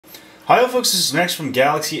Hi folks, this is Max from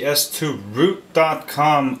Galaxy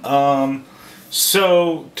S2root.com.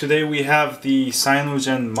 So today we have the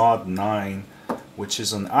Cyanogen Mod 9, which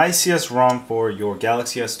is an ICS ROM for your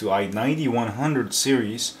Galaxy S2 i9100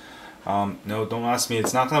 series. No, don't ask me,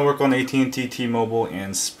 it's not going to work on AT&T, T-Mobile,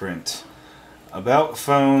 and Sprint. About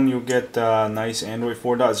phone, you'll get nice Android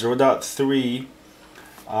 4.0.3.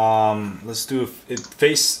 Let's do it.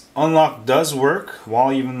 Face unlock does work while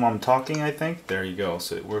I'm talking, I think. There you go.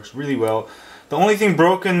 So it works really well. The only thing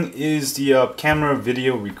broken is the camera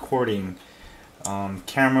video recording.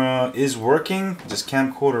 Camera is working, just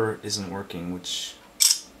camcorder isn't working,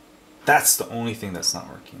 that's the only thing that's not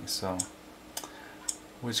working. So,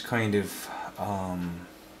 which kind of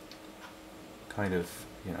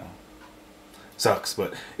you know, sucks,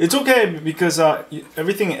 but it's okay because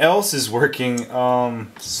everything else is working.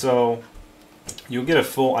 So you'll get a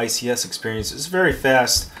full ICS experience. It's very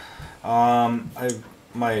fast.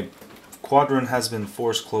 My quadrant has been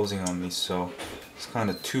forced closing on me, so it's kind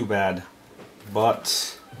of too bad.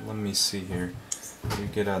 But let me see here. You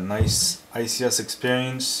get a nice ICS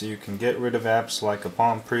experience. You can get rid of apps like a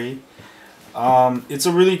Pompree. It's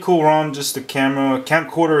a really cool ROM. Just the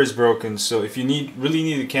camcorder is broken. So if you really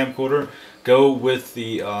need a camcorder, go with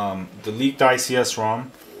the leaked ICS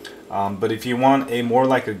ROM. But if you want a more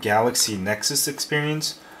like a Galaxy Nexus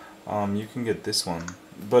experience, you can get this one.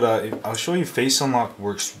 But I'll show you. Face unlock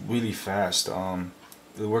works really fast.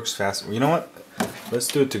 It works fast. You know what? Let's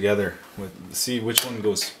do it together. See which one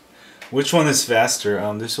is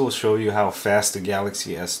faster. This will show you how fast the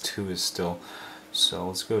Galaxy S2 is still. So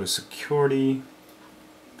let's go to security.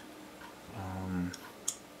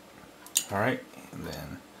 Alright, and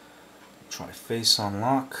then try face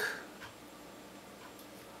unlock.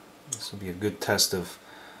 This will be a good test of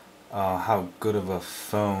how good of a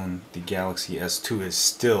phone the Galaxy S2 is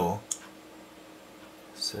still.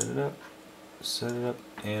 Set it up,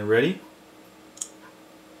 and ready?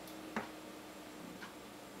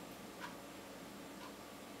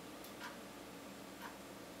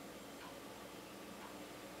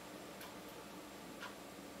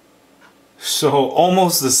 So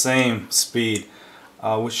almost the same speed,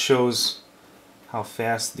 which shows how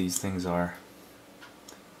fast these things are.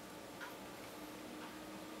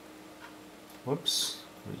 Whoops,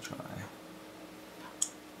 retry.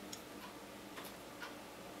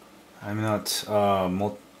 I'm not,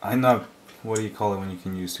 what do you call it when you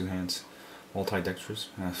can use two hands? Multidextrous?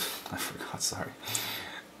 I forgot, sorry.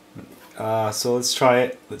 So let's try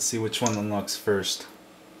it. Let's see which one unlocks first.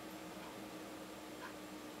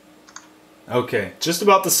 Okay, just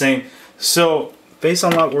about the same. So face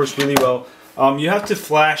unlock works really well. You have to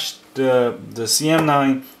flash the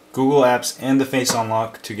CM9 Google apps and the face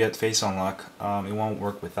unlock to get face unlock. It won't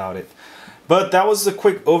work without it. But that was a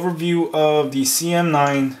quick overview of the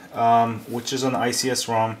CM9, which is an ICS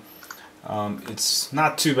ROM. It's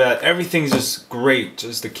not too bad. Everything's just great.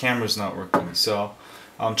 Just the camera's not working. So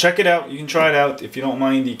check it out. You can try it out if you don't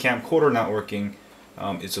mind the camcorder not working.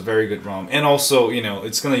 It's a very good ROM, and also, you know,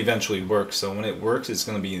 it's going to eventually work. So when it works, it's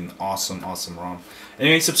going to be an awesome ROM.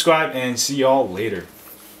 Anyway, subscribe and see y'all later.